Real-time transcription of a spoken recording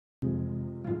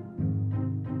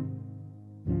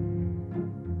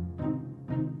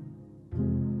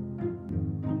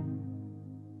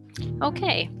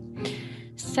Okay,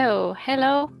 so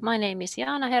hello, my name is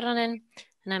Jaana Herranen,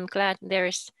 and I'm glad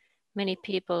there's many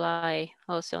people I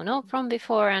also know from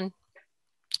before, and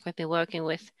we've been working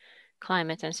with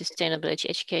climate and sustainability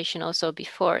education also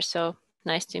before. So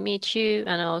nice to meet you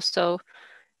and also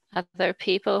other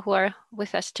people who are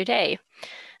with us today.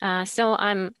 So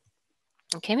I'm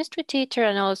a chemistry teacher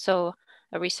and also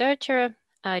a researcher.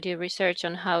 I do research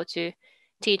on how to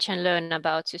teach and learn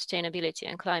about sustainability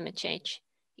and climate change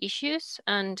issues.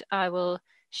 And I will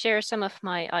share some of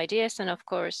my ideas and of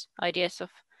course ideas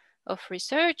of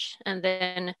research, and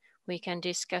then we can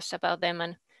discuss about them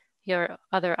and your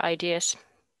other ideas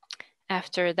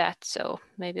after that. So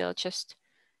maybe I'll just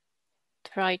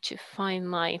try to find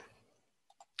my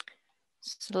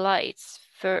slides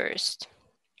first.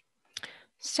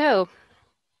 So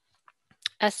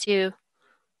as you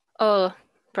all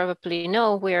probably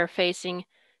know, we are facing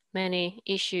many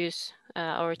issues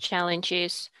or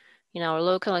challenges in our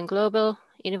local and global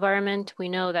environment. We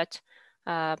know that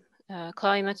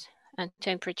climate and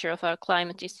temperature of our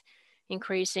climate is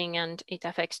increasing, and it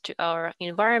affects to our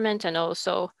environment and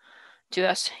also to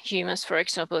us humans, for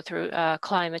example, through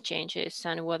climate changes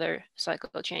and weather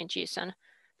cycle changes and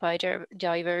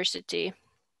biodiversity,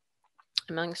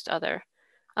 amongst other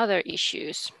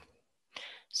issues.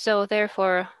 So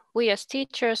therefore, we as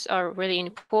teachers are a really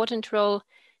important role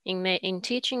in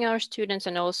teaching our students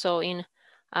and also in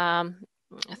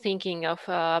thinking of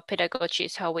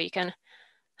pedagogies, how we can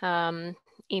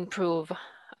improve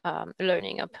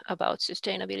learning about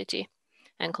sustainability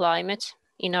and climate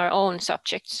in our own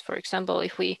subjects. For example,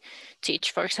 if we teach,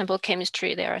 for example,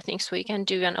 chemistry, there are things we can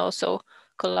do and also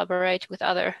collaborate with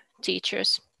other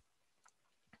teachers.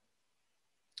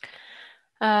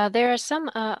 There are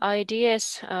some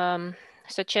ideas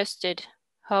suggested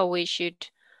how we should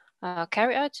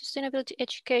carry out sustainability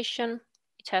education.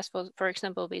 It has, for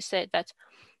example, been said that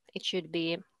it should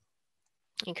be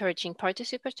encouraging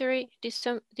participatory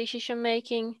decision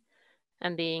making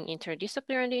and being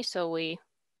interdisciplinary. So we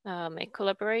make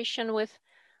collaboration with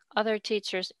other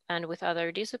teachers and with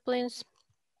other disciplines.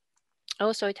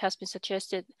 Also, it has been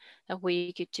suggested that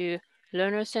we could do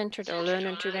learner-centered or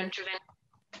learner-driven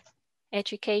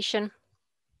education.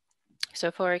 So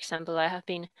for example, I have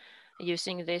been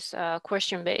using this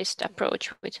question-based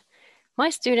approach with my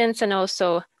students and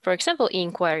also, for example,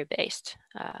 inquiry-based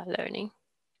learning.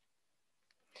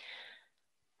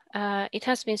 It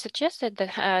has been suggested that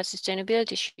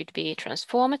sustainability should be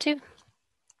transformative.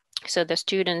 So the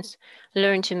students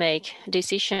learn to make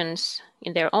decisions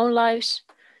in their own lives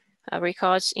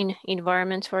regards in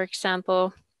environment, for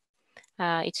example.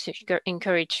 It's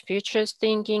encourage futures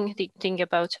thinking, think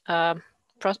about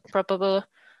probable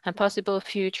and possible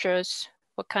futures,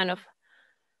 what kind of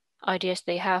ideas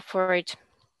they have for it,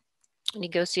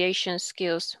 negotiation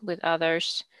skills with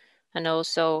others, and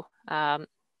also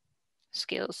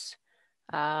skills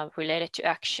related to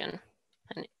action.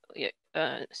 And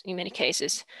in many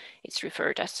cases, it's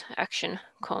referred as action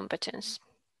competence.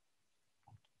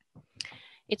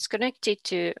 It's connected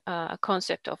to a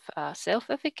concept of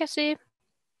self-efficacy.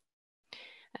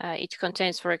 It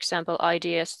contains, for example,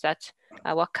 ideas that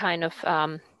what kind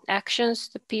of actions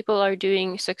the people are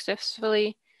doing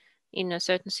successfully in a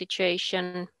certain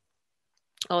situation,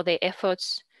 or their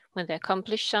efforts when they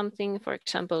accomplish something, for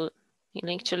example,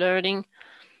 linked to learning,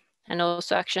 and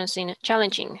also actions in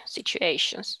challenging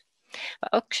situations.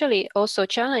 But actually, also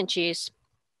challenges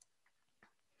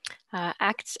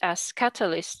acts as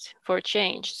catalyst for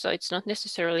change. So it's not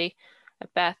necessarily a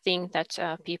bad thing that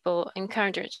people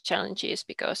encounter challenges,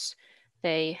 because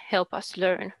they help us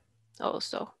learn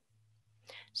also.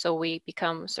 So we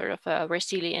become sort of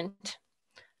resilient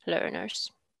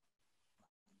learners.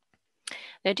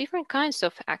 There are different kinds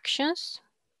of actions,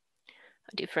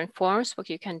 different forms, what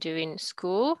you can do in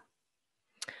school.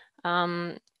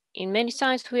 In many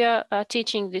times we are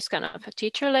teaching this kind of a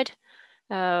teacher-led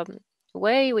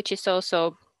way, which is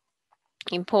also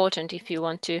important if you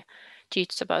want to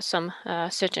teach about some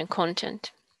certain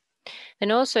content.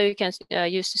 And also you can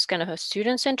use this kind of a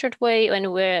student-centered way,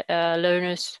 and where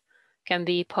learners can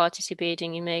be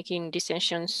participating in making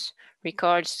decisions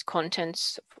regards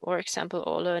contents, for example,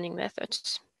 or learning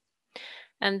methods.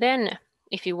 And then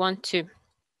if you want to,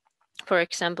 for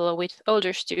example, with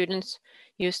older students,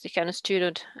 use the kind of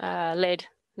student-led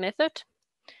method,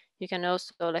 you can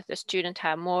also let the student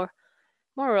have more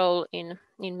role in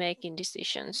making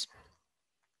decisions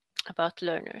about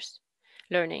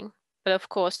learning. But of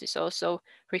course, this also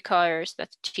requires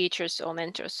that teachers or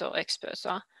mentors or experts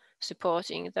are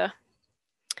supporting the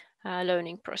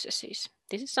learning processes.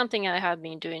 This is something I have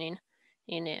been doing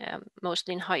in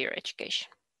mostly in higher education.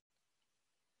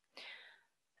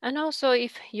 And also,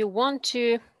 if you want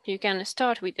to, you can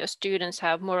start with your students,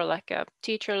 have more like a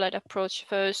teacher-led approach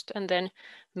first, and then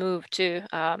move to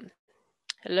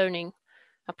learning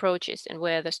approaches, and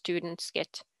where the students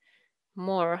get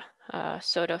more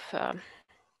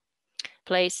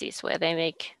places where they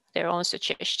make their own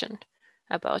suggestion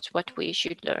about what we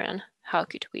should learn, how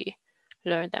could we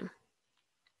learn them.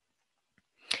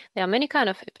 There are many kind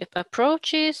of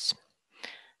approaches.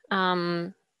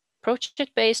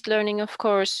 Project-based learning, of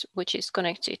course, which is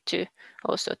connected to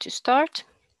also to StarT.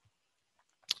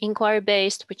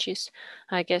 Inquiry-based, which is,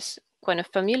 I guess, kind of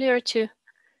familiar to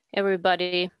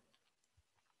everybody.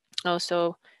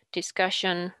 Also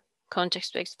discussion,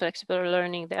 context-based flexible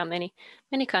learning. There are many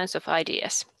kinds of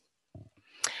ideas.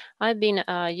 I've been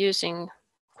using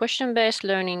question-based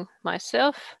learning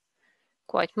myself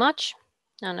quite much,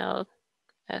 and I'll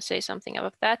say something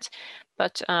about that.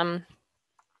 But a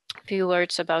few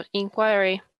words about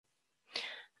inquiry.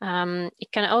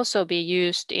 It can also be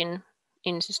used in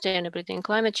sustainability and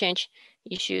climate change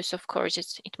issues. Of course,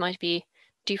 it might be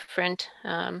different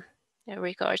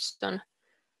regards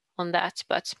on that,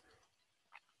 but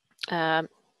I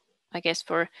guess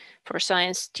for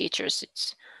science teachers,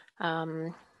 it's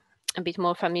a bit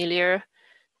more familiar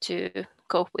to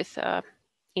cope with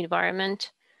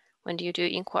environment when you do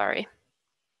inquiry.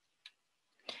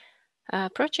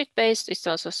 Project-based is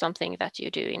also something that you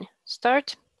do in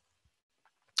StarT.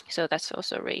 So that's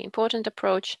also a really important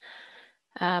approach.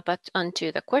 But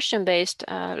onto the question-based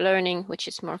learning, which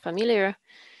is more familiar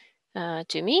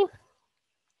to me,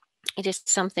 it is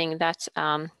something that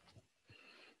I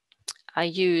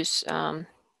use to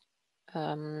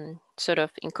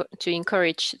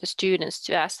encourage the students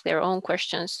to ask their own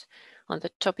questions on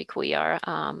the topic we are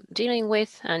dealing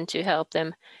with, and to help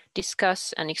them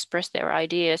discuss and express their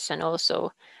ideas, and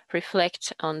also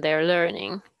reflect on their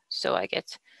learning. So I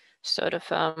get sort of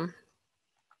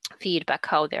feedback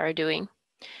how they are doing.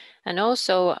 And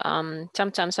also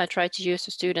sometimes I try to use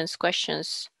the students'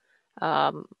 questions,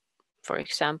 for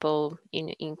example,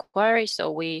 in inquiry.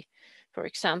 So we, for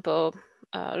example,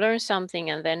 learn something,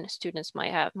 and then students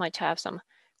might have some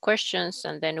questions,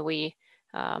 and then we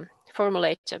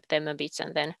formulate them a bit,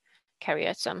 and then carry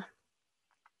out some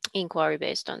inquiry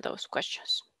based on those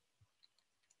questions.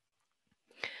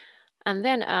 And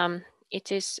then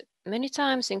it is many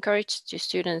times encouraged to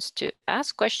students to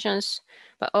ask questions,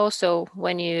 but also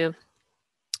when you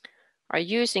are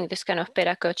using this kind of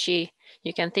pedagogy,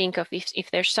 you can think of if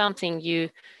there's something you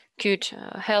could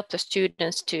help the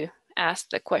students to ask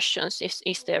the questions.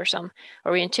 Is there some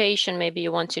orientation maybe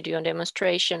you want to do a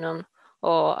demonstration on,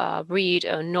 or read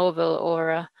a novel,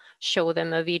 or show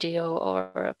them a video or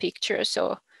a picture,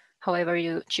 so however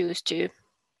you choose to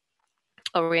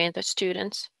orient the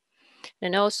students.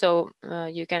 And also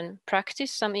you can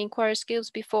practice some inquiry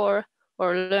skills before,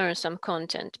 or learn some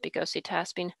content, because it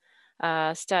has been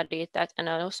studied that, and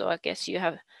also I guess you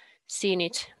have seen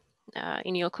it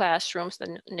in your classrooms, that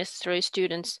necessarily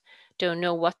students don't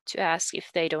know what to ask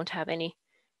if they don't have any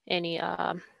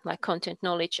like content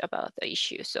knowledge about the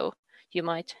issue. So you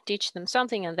might teach them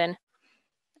something and then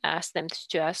ask them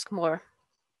to ask more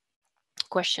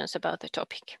questions about the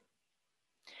topic.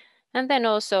 And then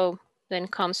also then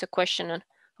comes a question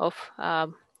of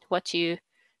what you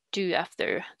do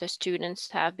after the students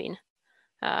have been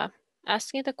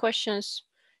asking the questions.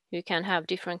 You can have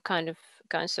different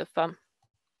kinds of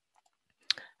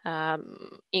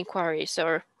inquiries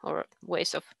or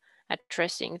ways of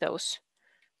addressing those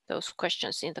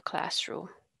questions in the classroom.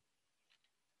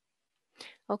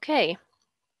 Okay,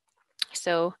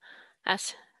 so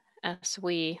as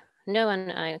we know,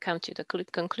 and I come to the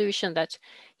conclusion that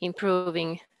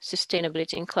improving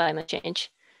sustainability and climate change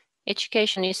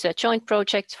education is a joint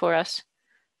project for us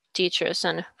teachers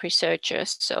and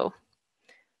researchers. So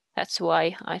that's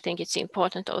why I think it's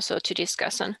important also to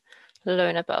discuss and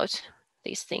learn about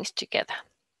these things together.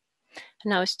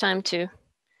 Now it's time to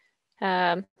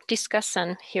discuss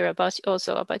and hear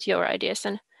also about your ideas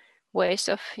and ways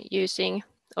of using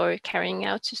or carrying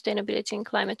out sustainability and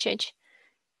climate change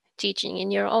teaching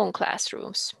in your own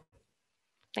classrooms.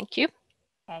 Thank you.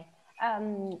 Okay. I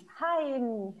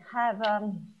have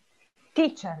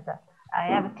teachered. I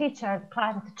have teached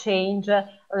climate change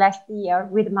last year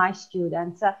with my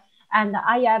students, and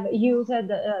I have used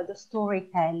the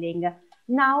storytelling.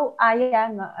 Now I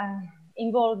am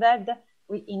involved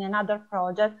in another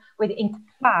project with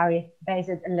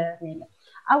inquiry-based learning.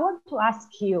 I want to ask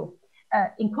you,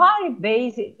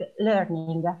 inquiry-based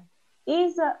learning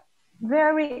is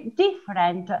very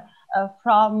different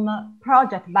from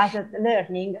project-based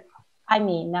learning. I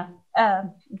mean,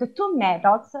 the two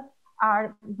methods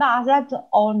are based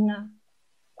on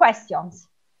questions.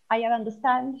 I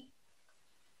understand.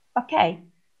 Okay.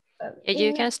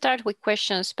 You can start with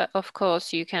questions, but of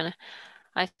course you can,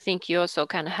 I think you also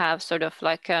can have sort of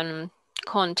like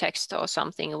context or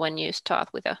something when you start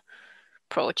with a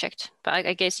project. But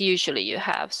I guess usually you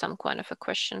have some kind of a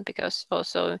question, because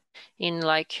also in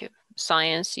like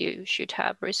science you should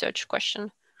have research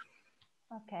question.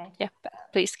 Okay. Yeah,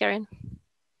 please, Karen.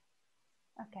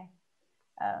 Okay.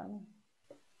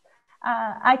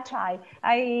 I try.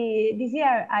 This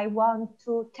year I want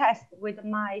to test with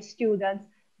my students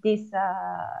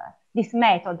this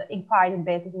method,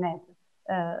 inquiry-based method.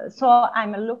 So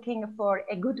I'm looking for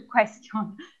a good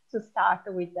question to start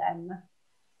with them.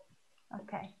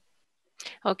 Okay.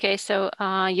 Okay, so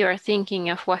you're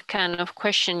thinking of what kind of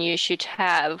question you should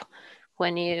have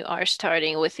when you are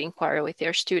starting with inquiry with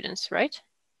your students, right?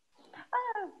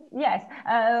 Yes,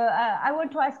 I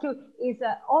want to ask you, is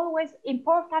always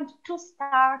important to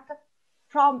start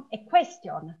from a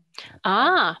question?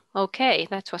 Ah, okay,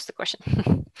 that was the question.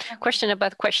 Question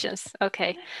about questions,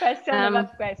 okay. Question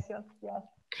about questions, yes.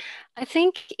 I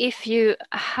think if you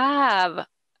have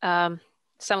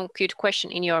some good question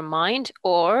in your mind,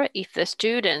 or if the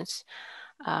students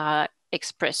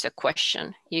express a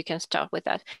question, you can start with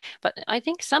that. But I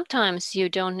think sometimes you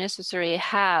don't necessarily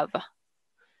have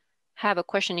a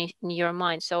question in your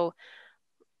mind. So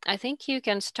I think you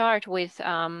can start with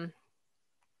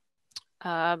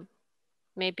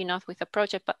maybe not with a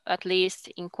project, but at least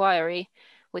inquiry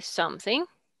with something.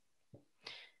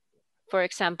 For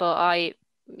example, I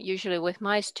usually with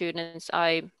my students,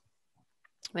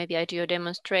 maybe I do a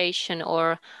demonstration,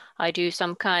 or I do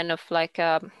some kind of like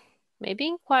maybe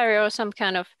inquiry or some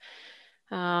kind of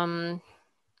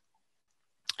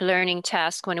learning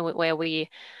task where we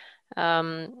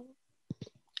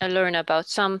learn about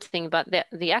something, but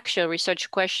the actual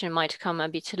research question might come a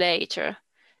bit later,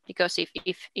 because if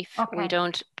Okay. we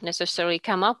don't necessarily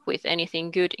come up with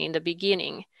anything good in the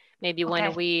beginning, maybe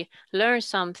when we learn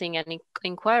something and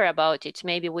inquire about it,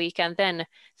 maybe we can then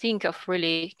think of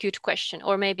really good question,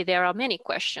 or maybe there are many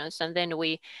questions, and then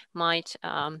we might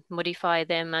modify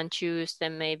them and choose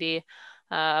them, maybe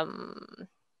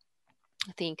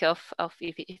think of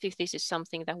if this is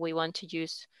something that we want to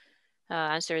use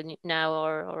answer now,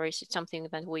 or is it something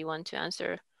that we want to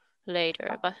answer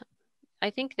later. But I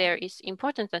think there is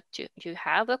important that you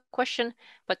have a question,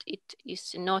 but it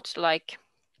is not like,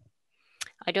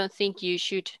 I don't think you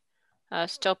should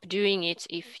stop doing it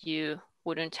if you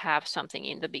wouldn't have something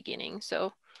in the beginning.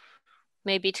 So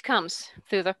maybe it comes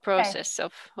through the process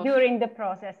of during the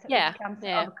process. Yeah, it comes,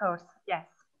 yeah. of course. Yes.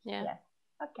 Yeah. Yes.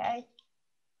 Okay.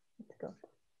 Let's go.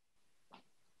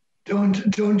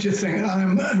 Don't you think,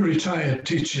 I'm a retired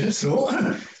teacher, so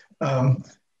I've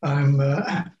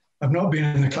not been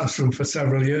in the classroom for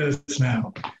several years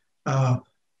now,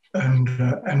 and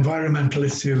environmental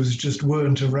issues just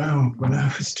weren't around when I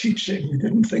was teaching. We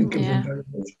didn't think of them very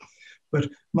much. But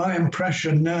my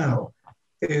impression now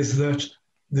is that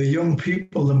the young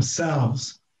people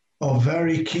themselves are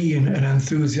very keen and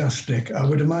enthusiastic. I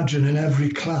would imagine in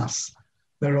every class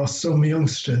there are some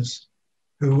youngsters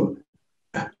who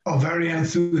are very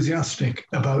enthusiastic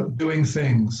about doing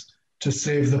things to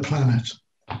save the planet.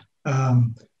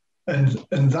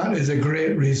 And that is a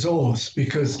great resource,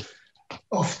 because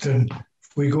often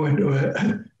if we go into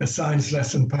a science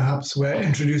lesson, perhaps we're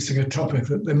introducing a topic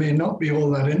that they may not be all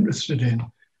that interested in,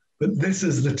 but this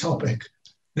is the topic.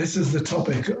 This is the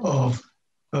topic of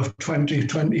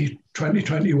 2020,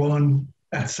 2021,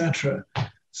 etc.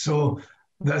 So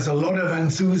there's a lot of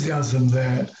enthusiasm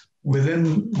there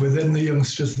within the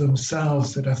youngsters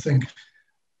themselves that I think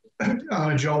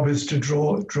our job is to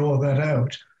draw that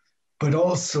out, but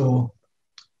also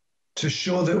to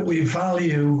show that we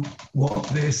value what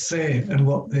they say and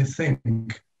what they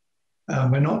think.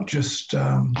 We're not just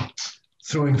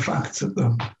throwing facts at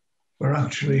them. We're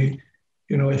actually,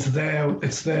 it's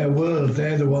their world.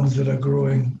 They're the ones that are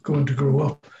going to grow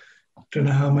up. Don't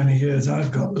know how many years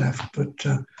I've got left, but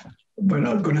we're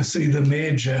not going to see the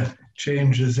major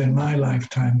changes in my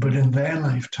lifetime, but in their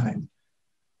lifetime,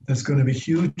 there's going to be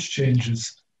huge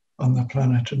changes on the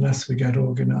planet unless we get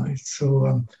organized.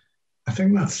 So I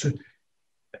think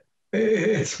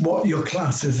it's what your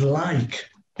class is like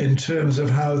in terms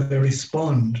of how they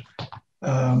respond.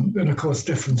 And of course,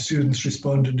 different students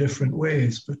respond in different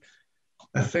ways, but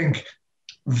I think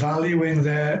valuing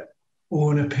their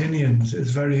own opinions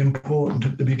is very important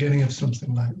at the beginning of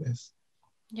something like this.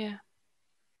 Yeah.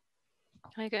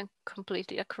 I can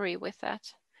completely agree with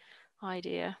that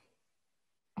idea.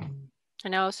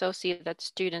 And I also see that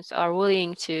students are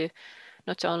willing to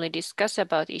not only discuss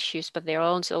about issues, but they're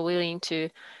also willing to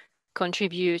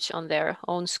contribute on their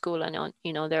own school and on,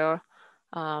 you know, their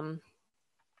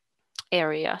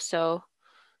area. So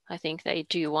I think they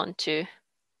do want to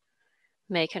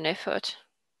make an effort.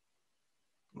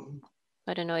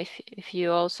 I don't know if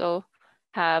you also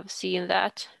have seen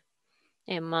that,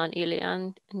 Emma and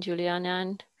Ilian and Juliana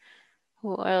and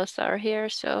who else are here.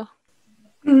 So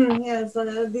yes,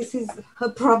 this is a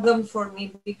problem for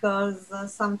me because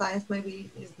sometimes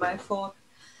maybe it's my fault.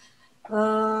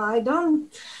 I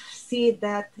don't see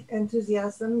that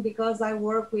enthusiasm because I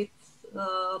work with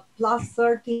plus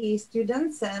 30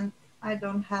 students and I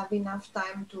don't have enough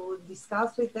time to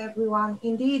discuss with everyone.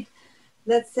 Indeed,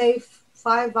 let's say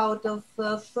 5 out of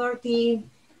 30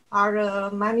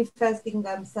 are manifesting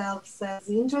themselves as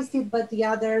interested, but the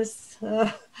others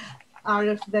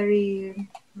are very,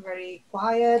 very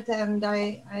quiet, and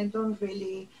I don't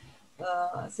really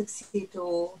succeed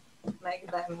to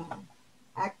make them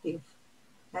active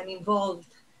and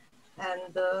involved.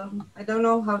 And I don't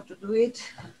know how to do it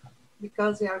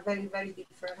because we are very, very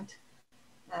different.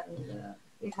 And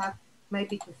we have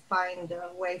maybe to find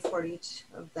a way for each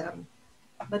of them.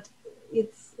 But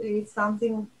it's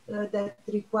something that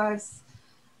requires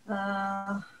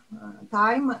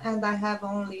time, and I have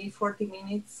only 40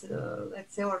 minutes,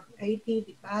 let's say, or 80,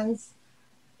 depends.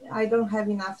 I don't have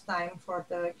enough time for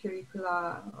the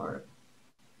curricula or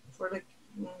for the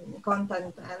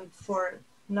content and for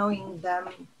knowing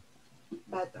them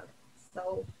better.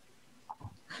 So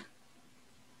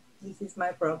this is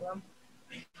my problem.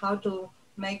 How to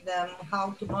make them,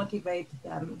 how to motivate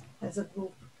them as a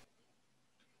group.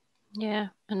 yeah,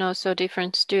 and also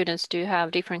different students do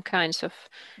have different kinds of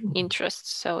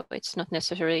interests, so it's not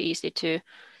necessarily easy to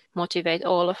motivate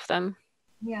all of them.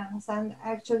 Yes, and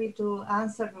actually to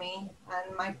answer me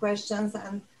and my questions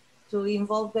and to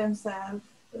involve themselves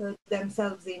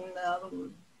in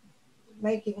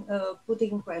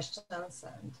putting questions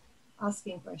and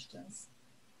asking questions.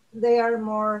 They are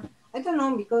more, I don't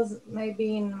know, because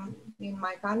maybe in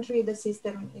my country the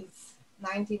system is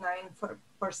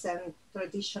 99%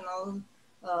 traditional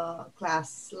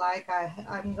class. Like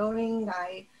I'm going,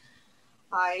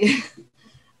 I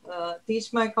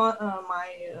teach my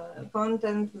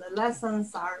content. The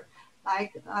lessons are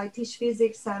like I teach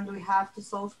physics, and we have to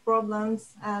solve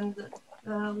problems, and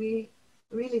we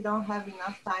really don't have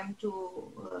enough time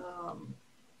to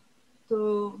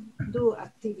do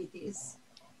activities,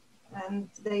 and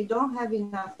they don't have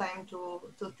enough time to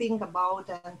think about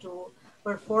and to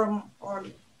perform all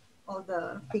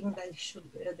the things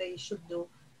they should do.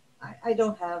 I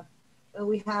don't have.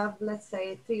 We have, let's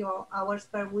say, 3 hours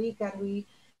per week, and we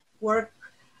work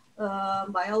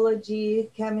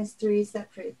biology, chemistry,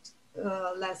 separate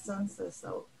lessons.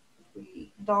 So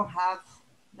we don't have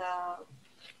the,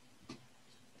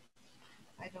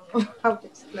 I don't know how to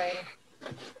explain,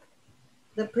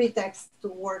 the pretext to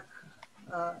work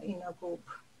in a group.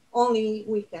 Only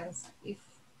weekends if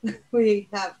we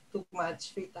have too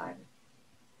much free time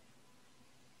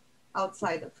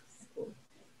outside of school.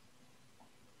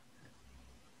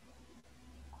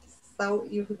 So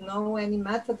you know any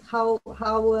method how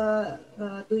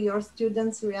do your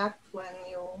students react when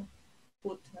you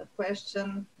put a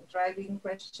question, a driving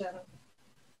question?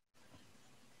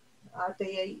 Are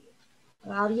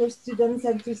your students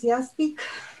enthusiastic?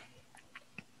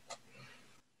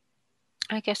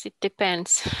 I guess it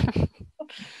depends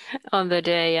on the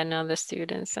day and on the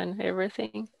students and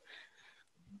everything.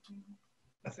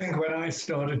 I think when I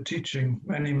started teaching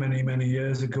many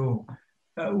years ago,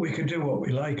 we could do what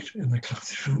we liked in the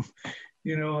classroom.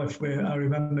 You know, I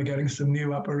remember getting some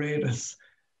new apparatus,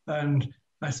 and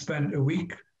I spent a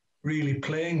week really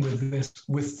playing with this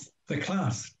with the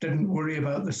class. Didn't worry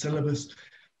about the syllabus,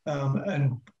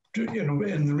 and you know,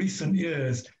 in the recent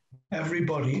years,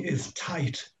 everybody is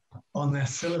tight on their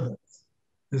syllabus.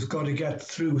 There's got to get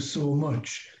through so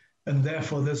much, and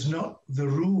therefore there's not the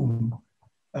room.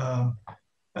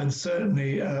 And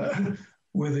certainly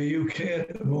with the UK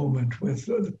at the moment, with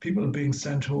the people being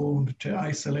sent home to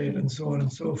isolate and so on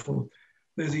and so forth,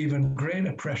 there's even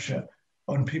greater pressure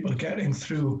on people getting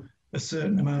through a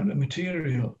certain amount of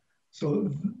material. So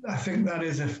I think that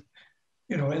is,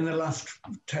 you know, in the last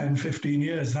 10, 15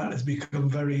 years, that has become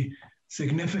very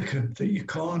significant, that you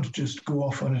can't just go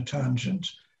off on a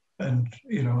tangent and,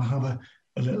 you know, have a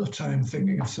little time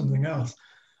thinking of something else.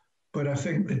 But I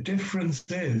think the difference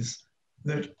is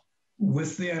that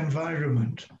with the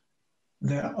environment,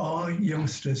 there are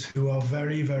youngsters who are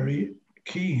very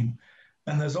keen.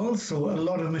 And there's also a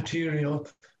lot of material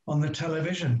on the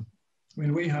television. I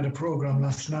mean, we had a program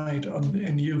last night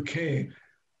in UK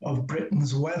of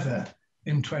Britain's weather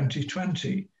in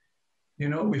 2020. You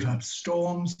know, we've had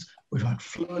storms, we've had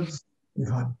floods,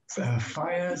 we've had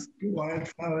fires,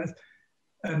 wildfires,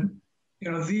 and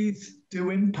you know these do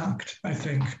impact, I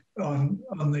think,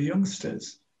 on the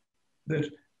youngsters. That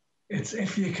it's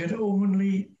if you can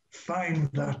only find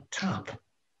that tap.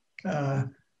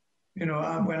 You know,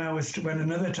 when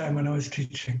another time when I was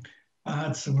teaching, I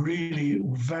had some really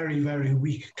very, very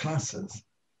weak classes,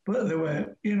 but there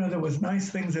were, you know, there was nice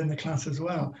things in the class as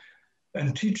well.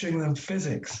 And teaching them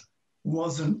physics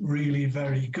wasn't really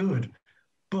very good,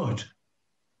 but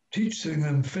teaching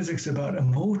them physics about a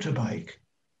motorbike,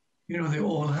 you know, they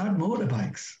all had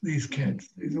motorbikes, these kids,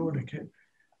 these older kids.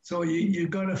 So you've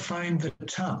got to find the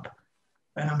tap.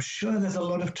 And I'm sure there's a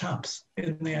lot of taps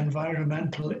in the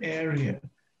environmental area.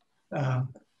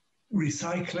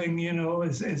 Recycling, you know,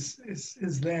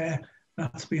 is there.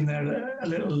 That's been there a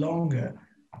little longer,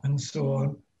 and so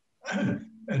on.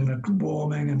 And the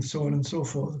warming and so on and so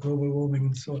forth, global warming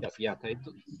and so on.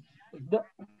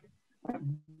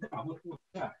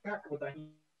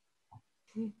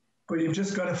 But you've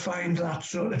just got to find that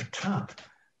sort of tap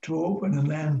to open, and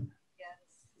then.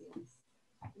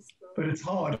 But it's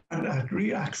hard, and I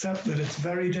really accept that it's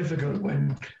very difficult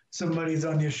when somebody's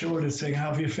on your shoulder saying,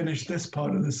 have you finished this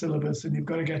part of the syllabus, and you've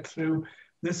got to get through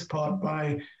this part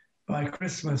by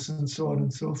Christmas, and so on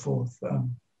and so forth.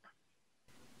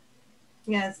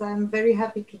 Yes, I'm very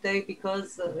happy today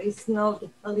because it snowed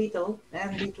a little,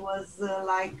 and it was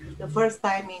like the first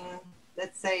time in,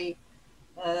 let's say,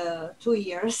 2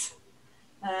 years.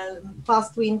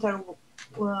 Past winter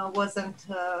wasn't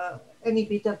any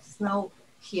bit of snow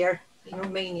here in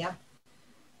Romania,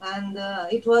 and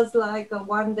it was like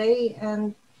one day,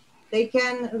 and they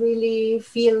can really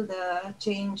feel the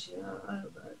change,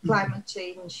 climate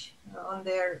change on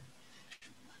their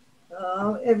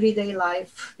everyday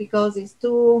life, because it's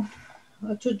too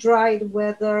dry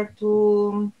weather,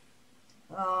 too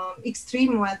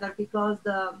extreme weather, because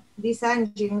this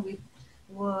engine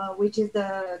which is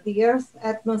the Earth's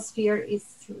atmosphere is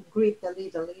gripped a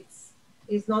little.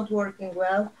 It's not working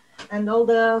well, and all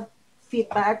the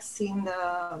feedbacks in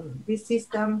this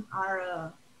system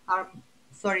are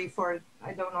sorry for,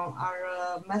 I don't know,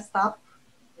 are messed up.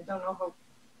 I don't know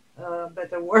how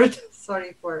better word.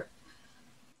 Sorry for.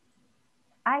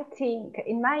 I think,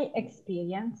 in my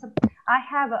experience, I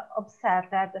have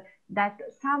observed that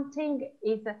something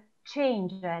is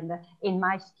changed in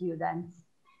my students.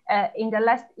 In the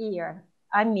last year,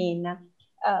 I mean,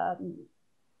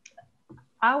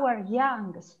 our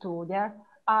young students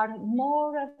are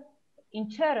more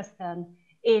interested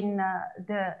in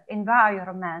the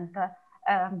environment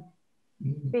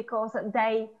because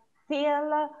they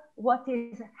feel what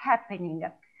is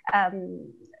happening.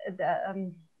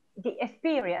 The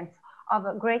experience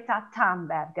of Greta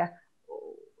Thunberg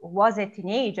was a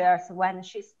teenager when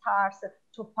she starts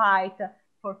to fight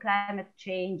for climate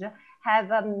change,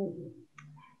 have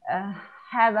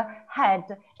had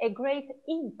a great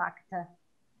impact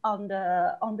on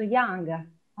the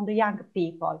young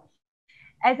people.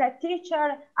 As a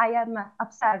teacher, I am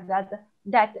observed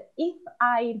that if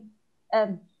I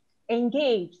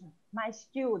engage my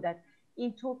students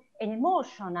into an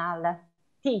emotional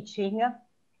teaching,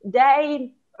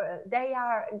 they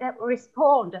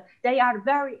respond. They are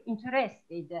very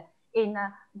interested in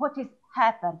what is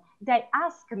happened. They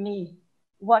ask me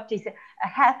what is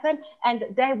happened,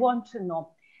 and they want to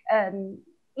know. In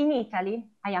Italy,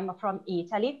 I am from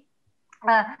Italy,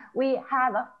 we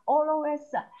have always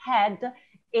had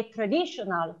a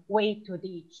traditional way to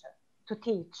teach.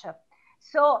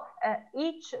 So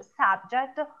each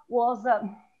subject was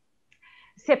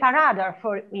separated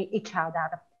for each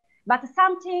other. But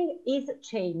something is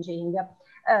changing.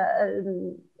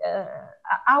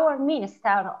 Our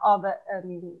Minister of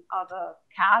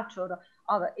Culture,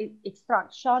 of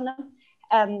Instruction,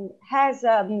 has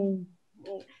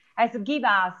given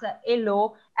us a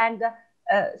law, and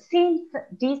since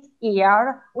this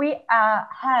year, we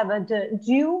have the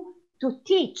due to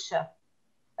teach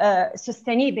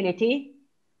sustainability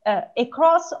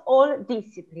across all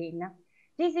disciplines.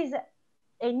 This is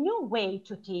a new way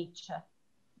to teach,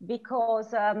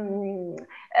 because in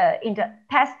the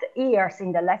past years,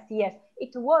 in the last years,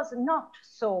 it was not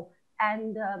so,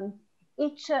 and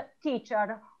each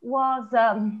teacher was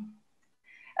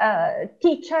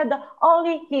teached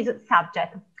only his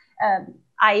subject.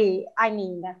 I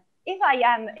mean, if I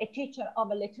am a teacher of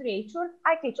literature,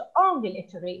 I teach only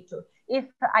literature. If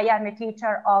I am a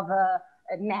teacher of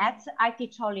maths, I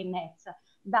teach only maths.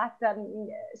 But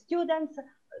students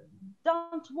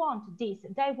don't want this.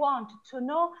 They want to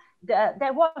know,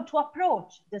 they want to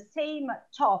approach the same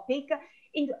topic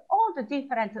in all the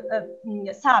different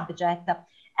subjects.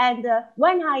 And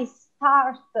when I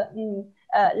start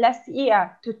last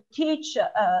year to teach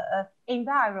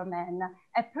environment,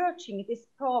 approaching this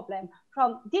problem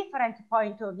from different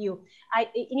point of view.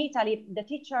 In Italy, the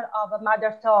teacher of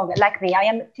mother tongue, like me, I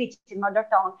am teaching mother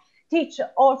tongue, teach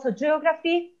also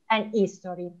geography and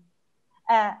history.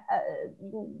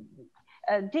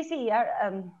 This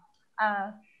year,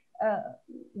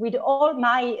 with all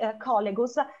my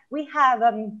colleagues, we have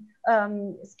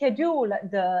scheduled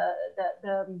the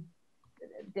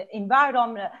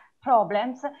environment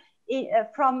problems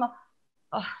from,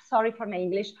 sorry for my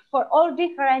English, for all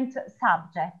different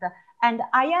subjects. And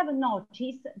I have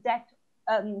noticed that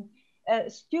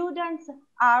students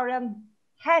are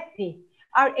happy,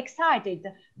 are excited,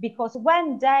 because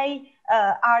when they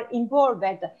are involved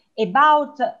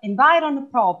about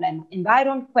environment problem,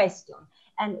 environment question,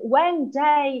 and when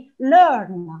they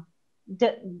learn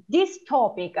this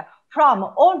topic from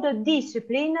all the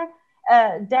discipline,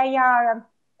 they are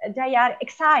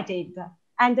excited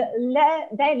and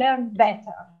they learn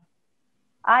better.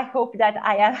 I hope that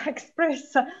I have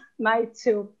expressed my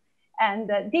two. And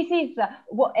this is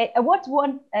what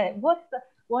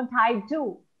I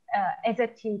do as a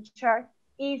teacher,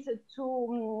 is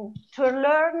to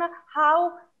learn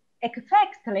how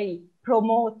exactly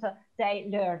promote their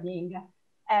learning.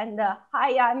 And I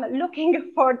am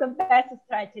looking for the best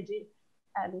strategy,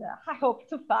 and I hope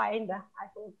to find, I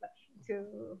hope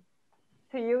to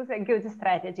use a good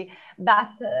strategy.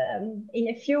 But in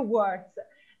a few words,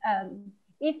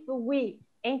 if we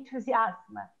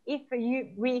enthusiasm, if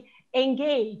we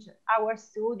engage our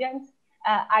students,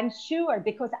 I'm sure,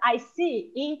 because I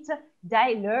see it,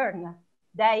 they learn,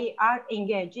 they are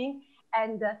engaging,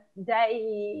 and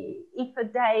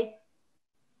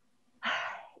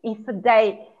if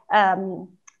they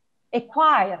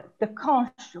acquire the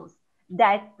conscious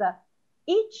that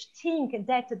each thing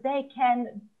that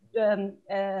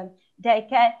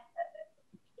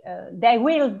they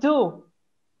will do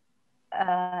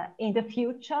in the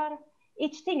future,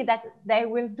 each thing that they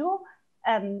will do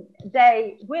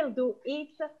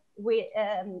it with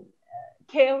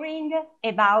caring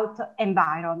about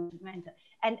environment.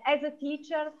 And as a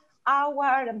teacher, our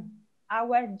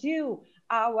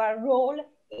role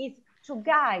is to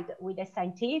guide with a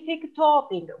scientific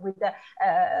topic, with the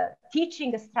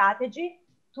teaching strategy,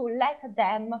 to let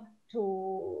them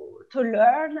to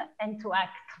learn and to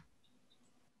act.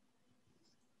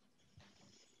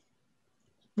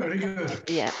 Very good.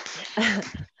 Yeah,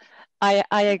 I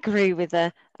agree with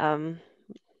the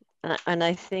and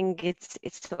I think it's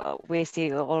we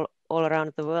see all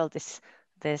around the world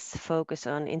this focus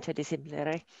on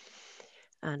interdisciplinary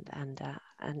and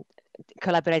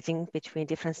collaborating between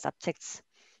different subjects,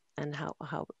 and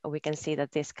how we can see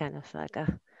that this kind of like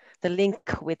the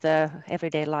link with the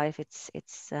everyday life,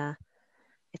 it's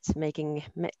making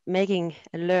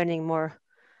learning more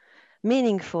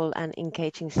meaningful and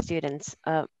engaging students.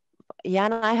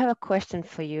 Jaana, I have a question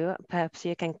for you. Perhaps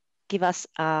you can give us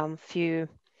a few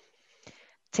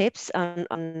tips on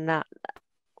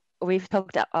we've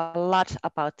talked a lot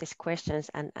about these questions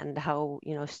and how,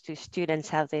 you know, students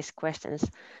have these questions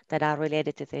that are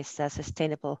related to this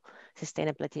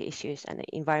sustainability issues and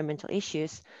environmental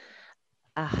issues.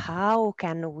 How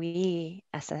can we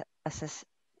as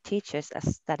teachers,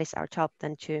 as that is our job,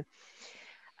 then to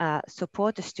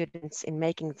support the students in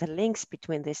making the links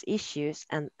between these issues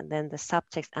and then the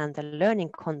subjects and the learning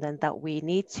content that we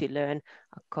need to learn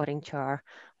according to our,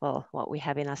 well, what we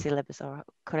have in our syllabus or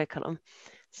curriculum.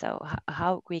 So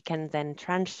how we can then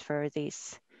transfer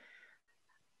these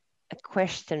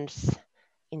questions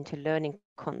into learning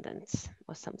contents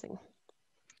or something,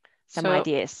 some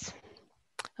ideas.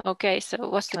 Okay, so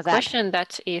was the question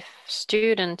that if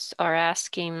students are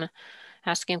asking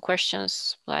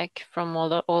questions like from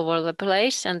all over the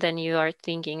place, and then you are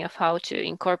thinking of how to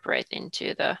incorporate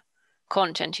into the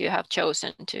content you have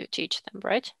chosen to teach them,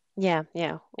 right? Yeah.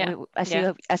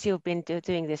 As you've been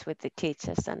doing this with the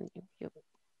teachers, and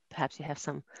perhaps you have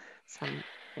some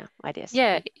ideas.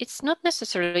 Yeah, it's not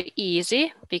necessarily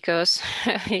easy because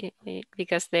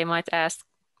because they might ask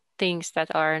things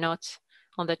that are not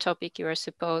on the topic you are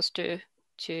supposed to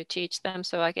teach them.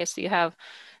 So I guess you have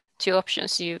two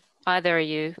options. Either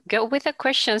you go with the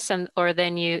questions or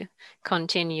then you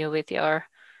continue with your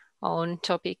own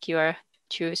topic you are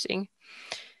choosing.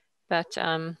 But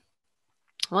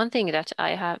one thing that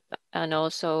I have, and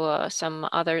also some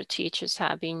other teachers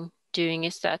have been doing,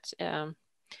 is that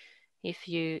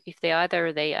if they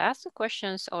either they ask the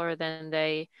questions or then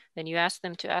you ask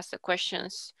them to ask the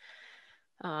questions,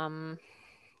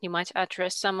 you might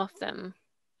address some of them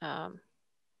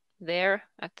there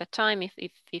at the time if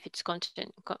it's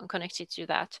connected to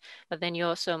that, but then you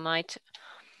also might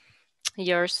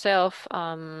yourself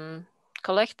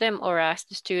collect them or ask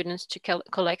the students to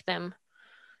collect them,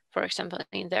 for example,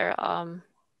 in their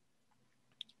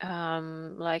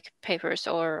like papers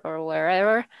or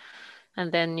wherever,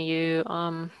 and then you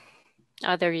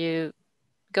either you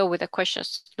go with the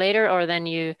questions later or then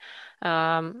you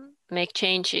make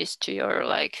changes to your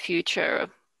like future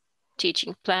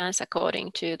teaching plans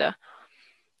according to the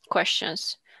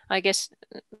questions. I guess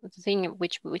the thing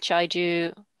which I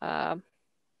do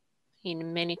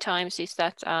in many times is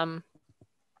that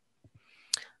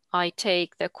I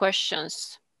take the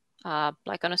questions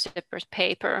like on a separate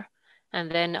paper, and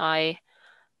then I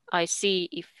see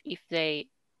if they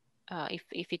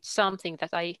if it's something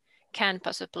that I can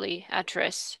possibly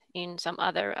address in some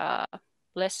other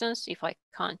lessons if I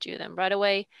can't do them right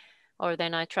away, or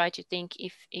then I try to think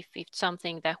if it's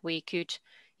something that we could,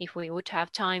 if we would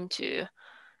have time to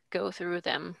go through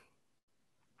them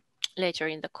later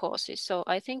in the courses. So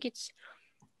I think it's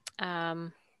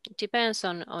it depends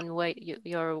on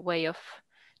your way of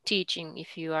teaching.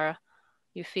 If you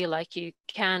feel like you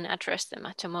can address them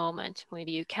at a moment,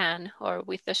 maybe you can, or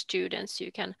with the students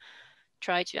you can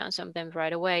try to answer them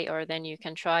right away, or then you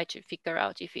can try to figure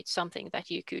out if it's something that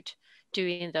you could do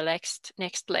in the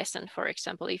next lesson, for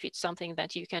example, if it's something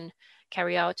that you can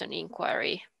carry out an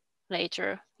inquiry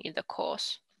later in the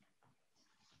course.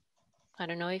 I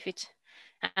don't know if it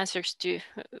answers to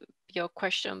your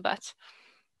question, but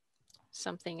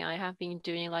something I have been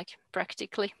doing like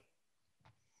practically.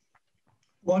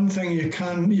 One thing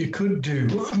you could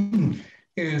do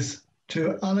is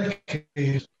to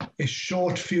allocate a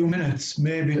short few minutes,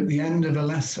 maybe at the end of a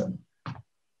lesson,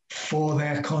 for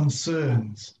their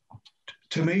concerns.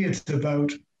 To me, it's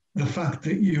about the fact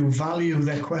that you value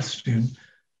their question,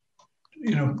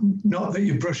 you know, not that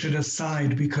you brush it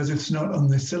aside because it's not on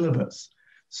the syllabus.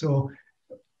 So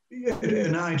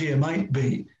an idea might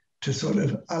be to sort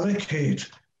of allocate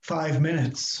 5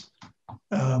 minutes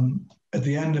at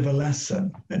the end of a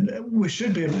lesson. And we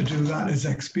should be able to do that as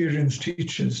experienced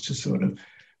teachers, to sort of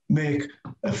make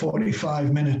a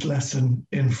 45-minute lesson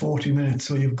in 40 minutes.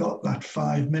 So you've got that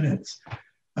 5 minutes.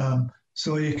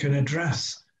 So you can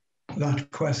address that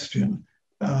question.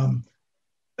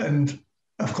 And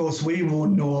of course, we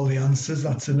won't know all the answers.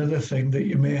 That's another thing, that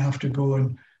you may have to go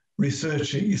and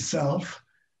research it yourself.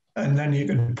 And then you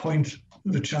can point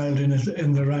the child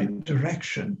in the right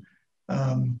direction.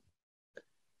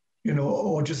 You know,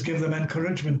 or just give them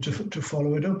encouragement to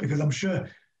follow it up, because I'm sure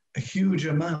a huge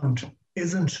amount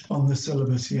isn't on the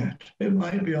syllabus yet. It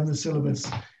might be on the syllabus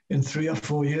in 3 or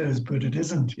 4 years, but it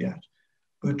isn't yet.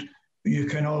 But you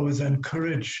can always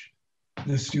encourage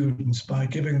the students by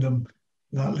giving them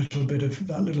that little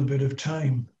bit of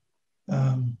time.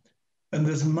 And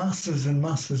there's masses and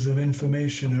masses of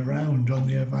information around on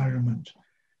the environment,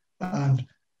 and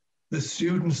the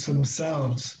students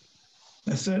themselves,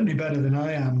 they're certainly better than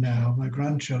I am now. My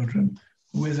grandchildren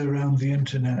whiz around the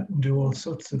internet and do all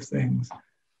sorts of things.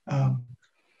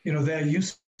 You know, they're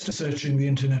used to searching the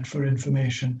internet for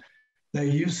information. They're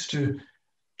used to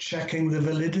checking the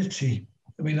validity.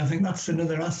 I mean, I think that's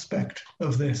another aspect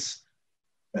of this.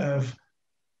 Of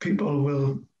people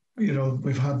will, you know,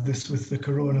 we've had this with the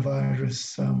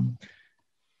coronavirus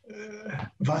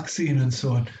vaccine and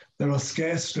so on. There are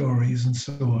scare stories and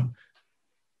so on.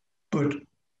 But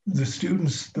the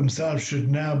students themselves should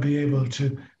now be able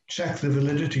to check the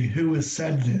validity. Who has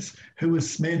said this? Who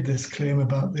has made this claim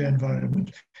about the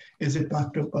environment? Is it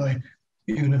backed up by a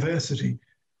university?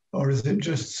 Or is it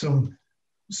just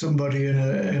somebody in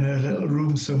a little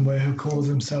room somewhere who calls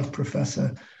himself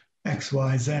Professor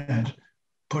XYZ,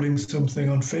 putting something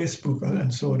on Facebook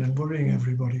and so on and worrying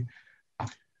everybody?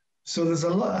 So there's a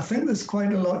lot, I think there's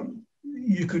quite a lot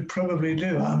you could probably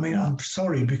do. I mean, I'm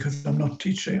sorry because I'm not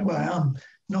teaching. Well, I am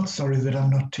not sorry that I'm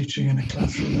not teaching in a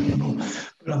classroom anymore,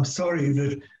 but I'm sorry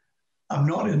that I'm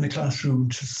not in the classroom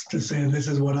to say this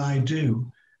is what I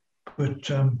do. But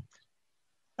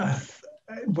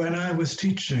when I was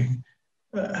teaching,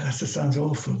 that sounds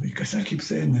awful because I keep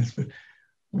saying this, but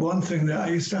one thing that I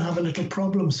used to have a little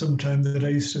problem sometimes that I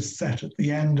used to set at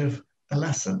the end of a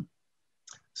lesson.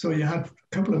 So you had a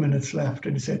couple of minutes left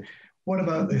and you say, what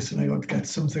about this? And I got to get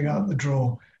something out the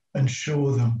drawer and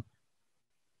show them,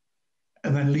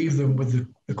 and then leave them with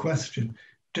the question.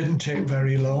 Didn't take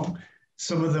very long.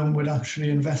 Some of them would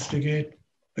actually investigate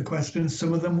the question.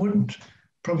 Some of them wouldn't.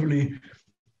 Probably,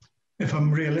 if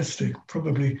I'm realistic,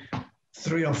 probably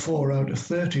 3 or 4 out of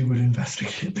 30 would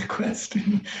investigate the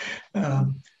question.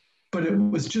 But it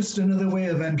was just another way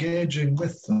of engaging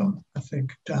with them, I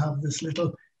think, to have this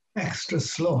little extra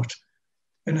slot.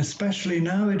 And especially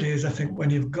nowadays, I think when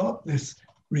you've got this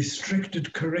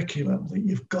restricted curriculum that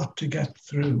you've got to get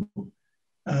through,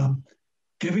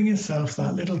 giving yourself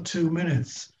that little 2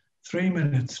 minutes, 3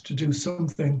 minutes to do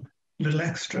something a little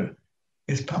extra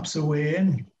is perhaps a way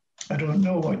in. I don't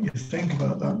know what you think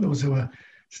about that, those who are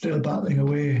still battling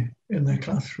away in their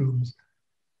classrooms.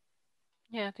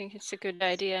 Yeah, I think it's a good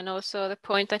idea, and also the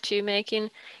point that you make in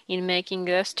making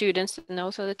the students and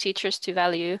also the teachers to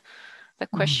value the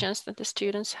questions that the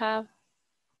students have.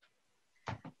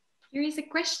 There is a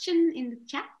question in the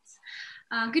chat.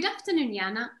 Good afternoon,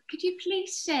 Jaana. Could you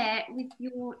please share with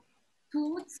your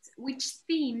thoughts which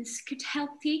themes could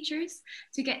help teachers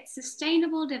to get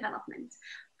sustainable development?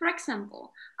 For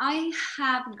example, I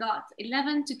have got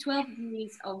 11 to 12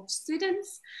 years old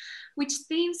students. Which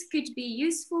themes could be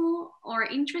useful or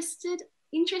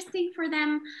interesting for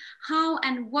them? How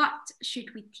and what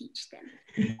should we teach them?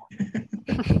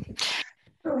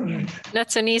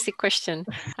 That's an easy question.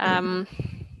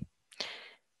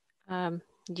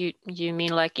 You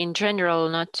mean like in general,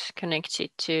 not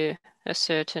connected to a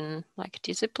certain like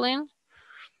discipline?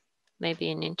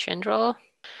 Maybe in general?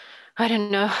 I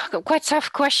don't know. Quite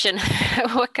tough question.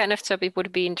 What kind of topic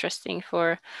would be interesting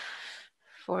for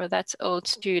that old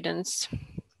students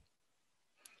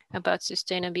about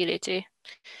sustainability?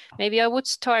 Maybe I would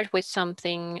start with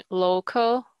something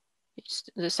local. It's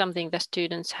something that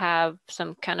students have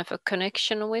some kind of a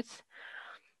connection with.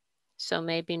 So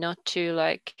maybe not too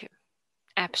like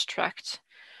abstract.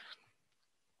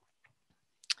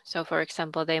 So for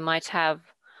example, they might have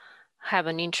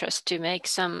an interest to make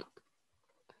some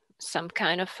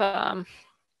kind of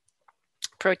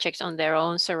project on their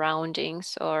own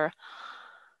surroundings, or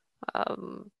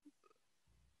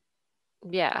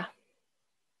yeah,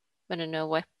 I don't know,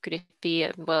 what could it be?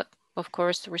 Well, of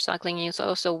course, recycling is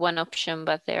also one option,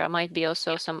 but there might be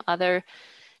also some other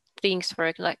things, for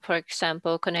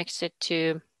example, connected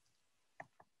to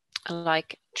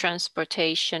like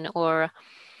transportation,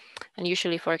 and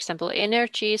usually, for example,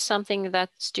 energy is something that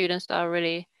students are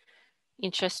really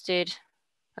interested,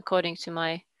 according to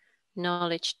my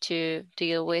knowledge, to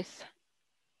deal with.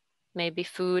 Maybe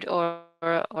food or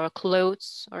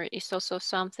clothes, or is also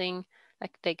something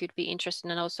like they could be interested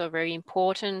in, and also very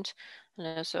important.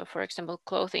 And also, for example,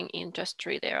 clothing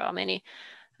industry, there are many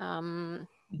kind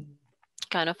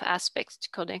of aspects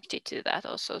connected to that,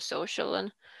 also social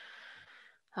and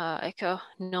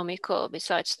economical,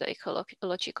 besides the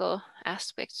ecological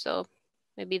aspects. So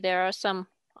maybe there are some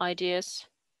ideas.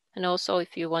 And also,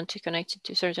 if you want to connect it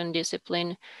to certain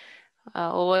discipline,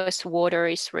 always water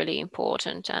is really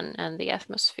important, and the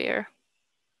atmosphere.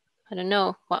 I don't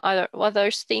know what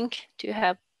others think. Do you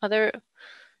have other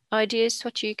ideas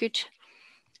what you could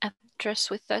address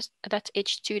with that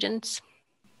age students?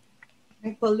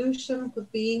 Like pollution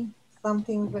could be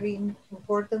something very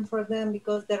important for them,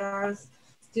 because there are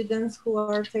students who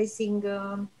are facing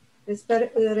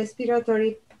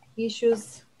respiratory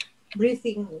issues,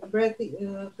 breathing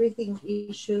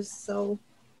issues. So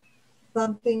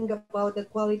something about the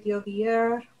quality of the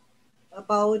air,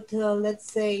 about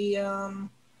let's say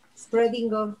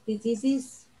spreading of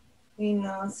diseases in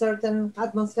certain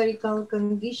atmospherical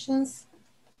conditions.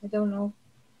 I don't know.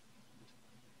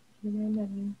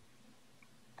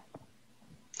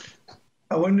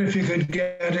 I wonder if you could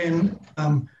get in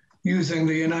using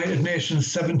the United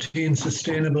Nations 17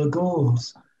 Sustainable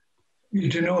Goals. You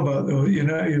do know about those, you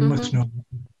know, you must know.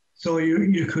 So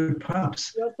you could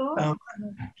perhaps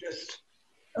just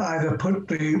either put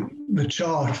the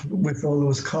chart with all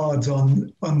those cards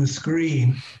on the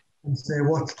screen and say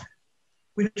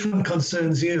which one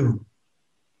concerns you,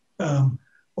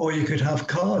 or you could have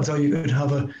cards, or you could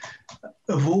have a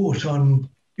vote on,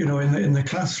 you know, in the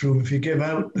classroom. If you give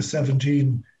out the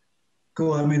 17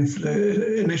 goals, I mean,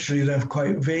 initially they're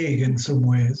quite vague in some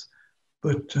ways,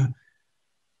 but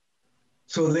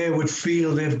so they would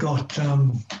feel they've got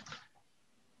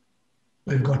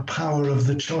power of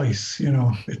the choice, you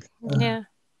know. Yeah.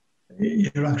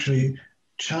 You're actually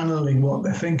channeling what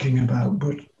they're thinking about,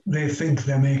 but they think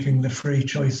they're making the free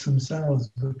choice themselves.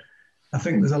 But I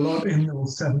think there's a lot in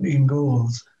those 17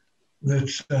 goals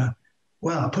that,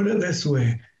 well, put it this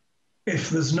way, if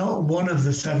there's not one of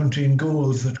the 17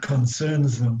 goals that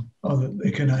concerns them or that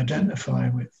they can identify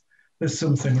with, there's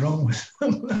something wrong with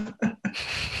them.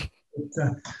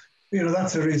 But, you know,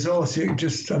 that's a resource. I've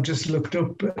just looked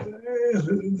up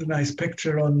the nice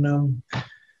picture on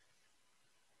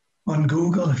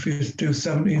Google. If you do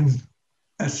 17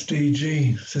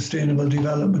 SDG, Sustainable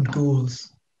Development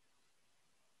Goals.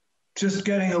 Just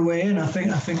getting away in, I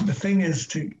think the thing is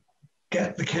to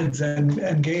get the kids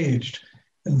engaged,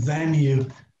 and then you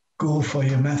go for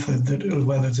your method, that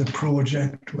whether it's a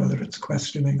project, whether it's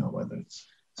questioning, or whether it's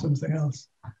something else.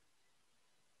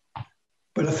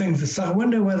 But I think I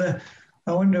wonder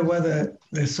whether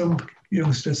there's some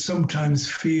youngsters sometimes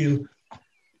feel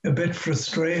a bit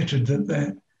frustrated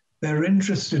that they're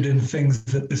interested in things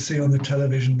that they see on the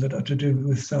television that are to do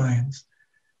with science,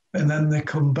 and then they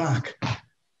come back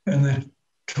and they're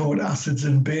taught acids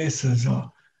and bases,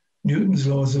 or Newton's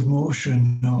laws of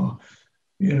motion, or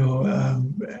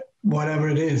whatever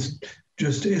it is,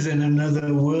 just is in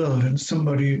another world. And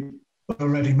somebody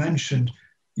already mentioned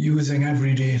using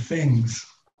everyday things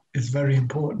is very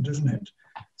important, isn't it?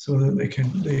 So that they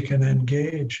can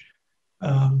engage.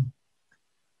 And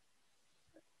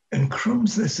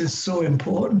crumbs, this is so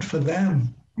important for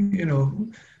them.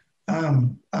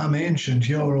 I'm ancient,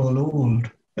 you're all old,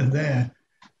 and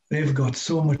they've got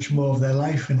so much more of their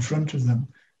life in front of them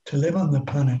to live on the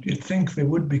planet. You'd think they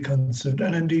would be concerned,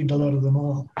 and indeed a lot of them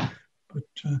are. But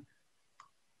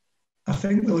I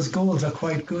think those goals are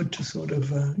quite good to sort of,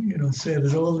 say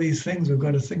there's all these things we've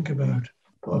got to think about,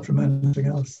 apart from anything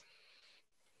else.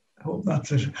 I hope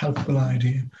that's a helpful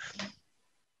idea.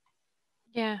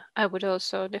 Yeah, I would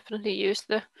also definitely use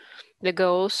the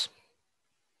goals.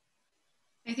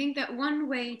 I think that one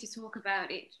way to talk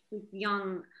about it with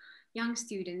young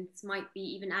students might be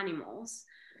even animals.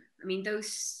 I mean,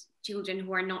 those children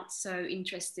who are not so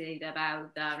interested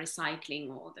about the recycling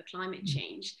or the climate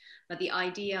change, but the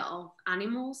idea of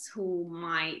animals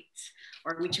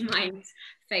which might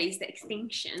face the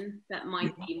extinction, that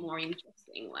might be more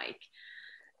interesting, like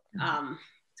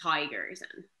tigers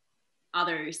and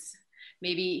others,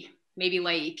 maybe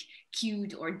like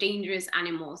cute or dangerous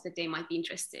animals that they might be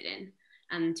interested in,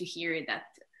 and to hear that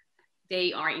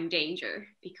they are in danger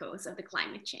because of the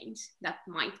climate change, that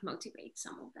might motivate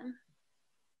some of them.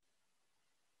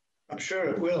 I'm sure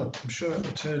it will. I'm sure it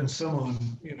will turn some on.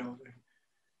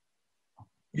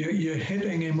 You're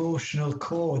hitting emotional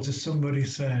chords, as somebody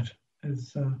said.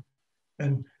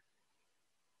 And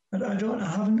I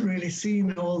haven't really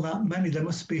seen all that many. There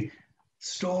must be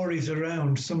stories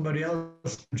around. Somebody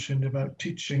else mentioned about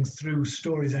teaching through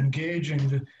stories,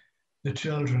 engaging the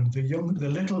children, the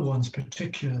little ones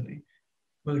particularly,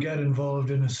 will get involved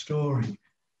in a story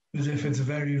as if it's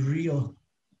very real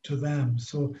to them.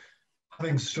 So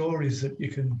having stories that you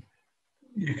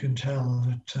can tell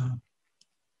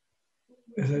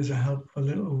that is a help for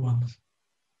little ones.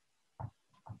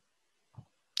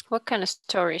 What kind of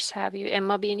stories have you,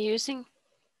 Emma, been using?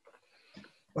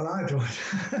 Well, I don't.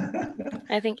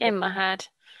 I think Emma had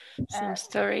some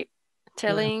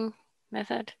storytelling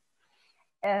method.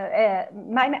 I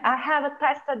have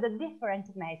tested a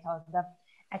different method.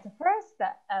 At first,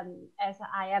 as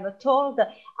I have told,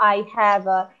 I have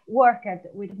worked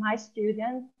with my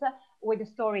students with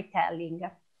storytelling.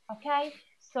 Okay,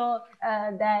 so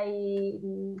they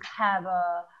have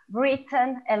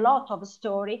written a lot of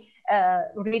story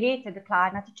related to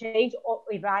climate change or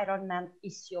environment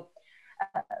issue.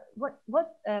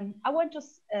 I want to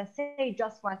say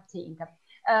just one thing.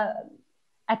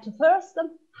 At first,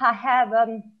 I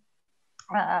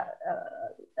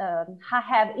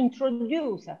have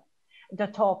introduced the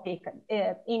topic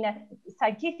in a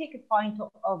scientific point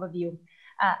of view.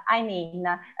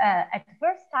 At the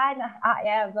first time, I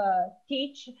have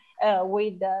teach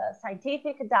with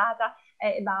scientific data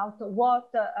about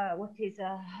what is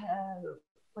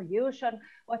pollution,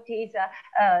 what is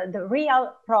the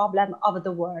real problem of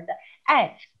the world.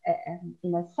 And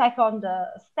in a second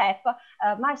step,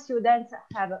 my students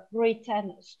have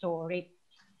written story.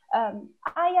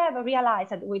 I have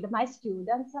realized with my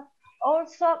students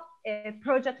also a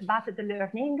project-based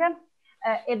learning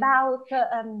about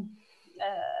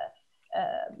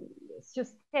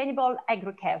sustainable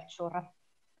agriculture.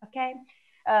 Okay,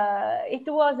 it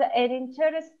was an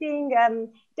interesting.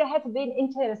 They have been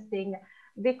interesting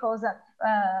because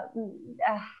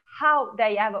how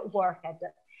they have worked.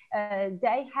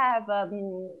 They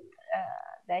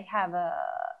have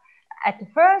at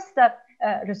first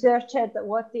researched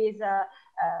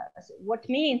what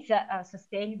means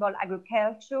sustainable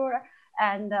agriculture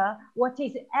and what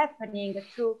is happening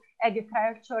to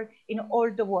agriculture in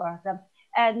all the world.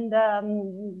 And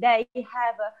they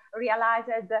have realized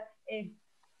a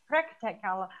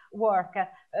practical work.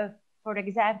 For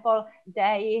example,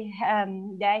 they have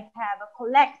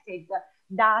collected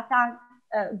data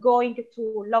going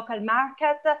to local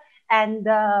market, and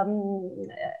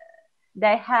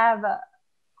they have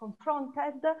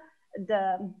confronted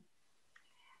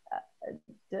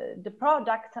the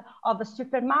product of a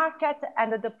supermarket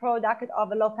and the product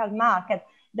of a local market.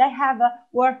 They have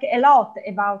worked a lot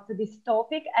about this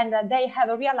topic, and they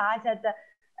have realized that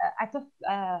at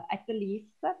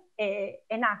least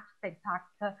an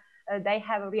artifact. They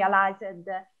have realized a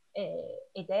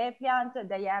deviant.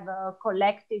 They have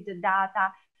collected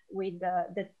data with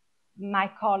my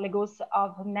colleagues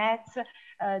of NETS.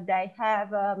 They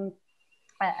have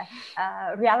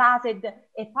realized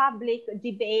a public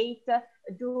debate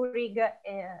during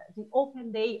the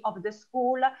open day of the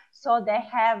school. So they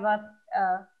have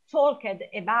talked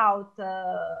about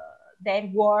their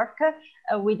work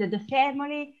with the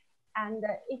family, and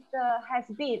it has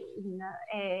been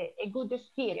a good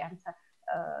experience.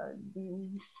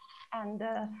 And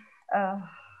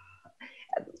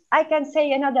I can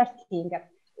say another thing.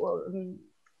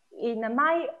 In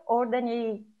my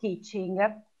ordinary teaching,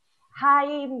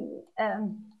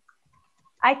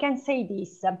 I can say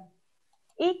this.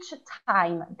 Each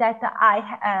time that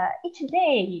each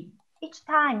day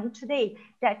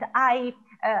that I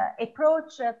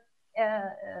approach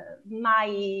my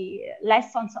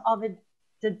lessons of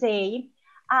the day,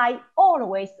 I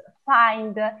always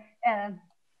find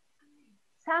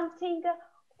something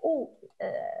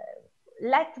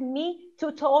let me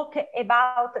to talk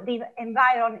about the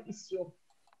environment issue.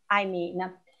 I mean,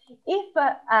 if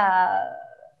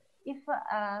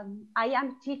I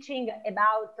am teaching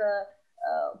about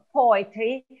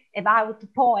poetry, about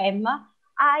poem,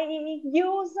 I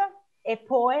use a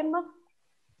poem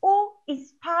who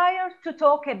inspired to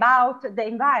talk about the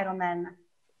environment.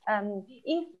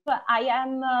 If I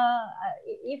am,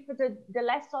 if the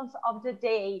lessons of the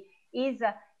day is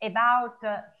about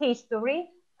history,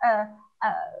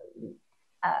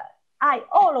 I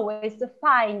always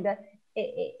find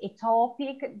a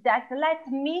topic that let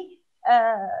me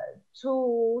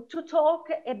to talk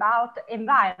about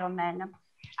environment.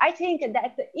 I think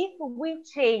that if we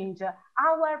change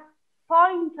our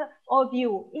point of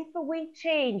view, if we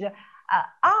change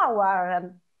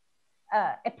our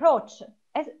approach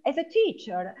as a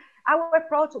teacher, our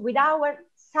approach with our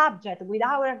subject, with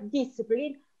our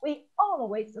discipline, we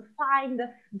always find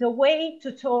the way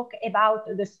to talk about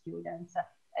the students,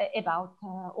 about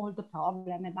all the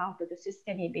problem, about the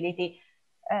sustainability.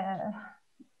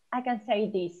 I can say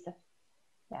this.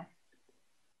 Yeah.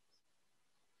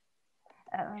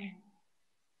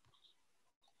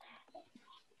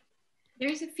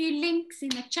 There's a few links in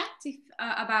the chat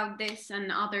about this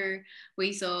and other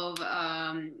ways of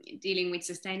dealing with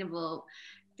sustainable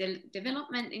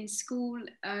development in school.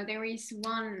 There is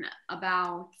one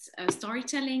about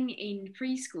storytelling in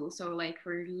preschool, so like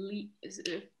for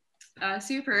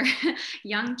super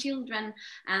young children,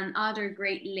 and other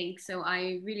great links. So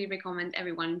I really recommend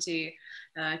everyone to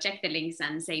check the links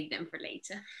and save them for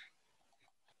later.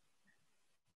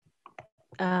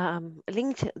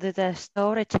 Linked to the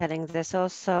storytelling, there's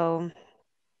also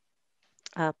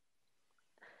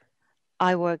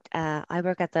I work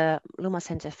at the Luma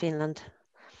Center Finland,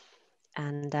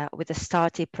 and with the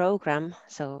StarT program.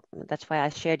 So that's why I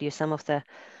shared you some of the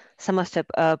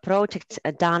projects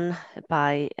done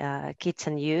by kids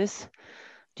and youth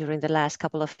during the last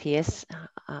couple of years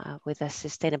with a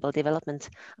sustainable development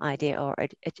idea or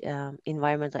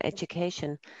environmental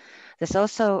education. There's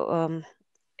also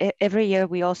every year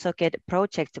we also get a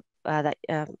project that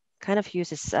kind of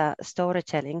uses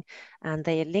storytelling, and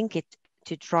they link it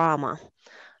to drama.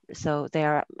 So they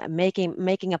are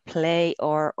making a play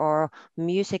or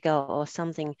musical or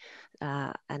something,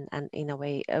 and in a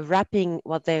way wrapping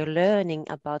what they're learning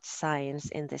about science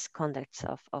in this context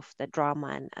of the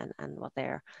drama and what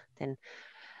they're then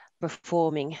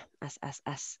performing as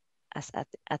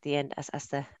at the end as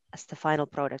the final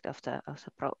product of the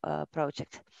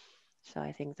project. So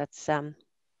I think that's to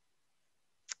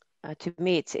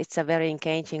me it's a very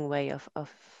engaging way of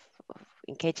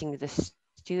engaging the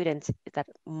students that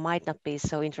might not be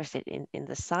so interested in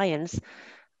the science,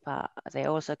 but they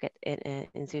also get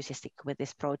enthusiastic with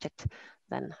this project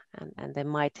then, and they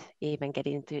might even get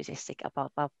enthusiastic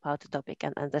about the topic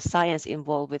and the science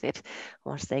involved with it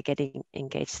once they get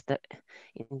engaged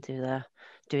into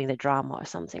doing the drama or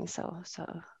something. So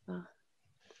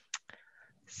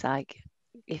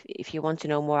if you want to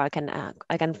know more, I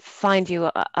can find you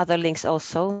other links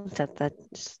also that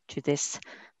to this.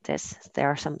 There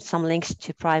are some links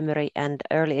to primary and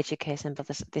early education, but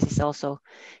this is also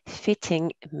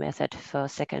fitting method for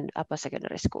upper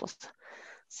secondary schools.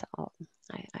 So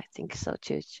I think so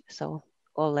too. So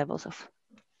all levels of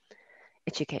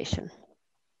education.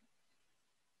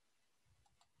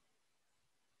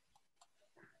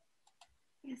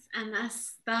 Yes, and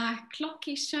as the clock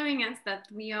is showing us that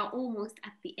we are almost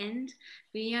at the end,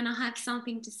 we gonna have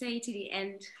something to say to the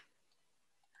end.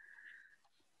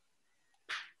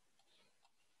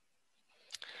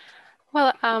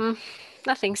 Well,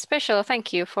 nothing special.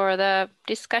 Thank you for the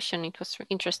discussion. It was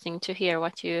interesting to hear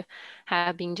what you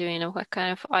have been doing and what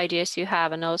kind of ideas you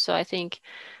have. And also, I think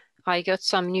I got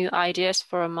some new ideas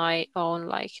for my own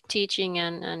like teaching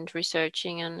and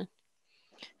researching, and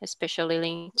especially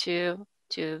linked to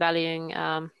valuing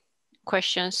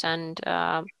questions and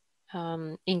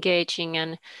engaging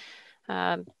and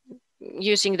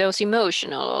using those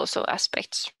emotional also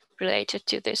aspects related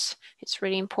to this. It's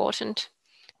really important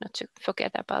not to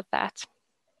forget about that.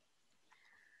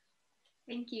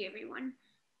 Thank you, everyone.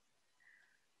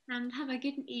 And have a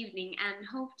good evening, and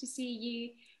hope to see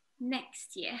you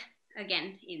next year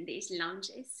again in these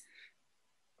lounges.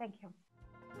 Thank you.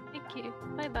 Thank you.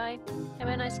 Bye-bye. Have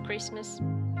a nice Christmas.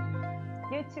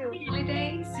 You too. Happy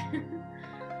holidays.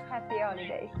 Happy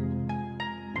holidays.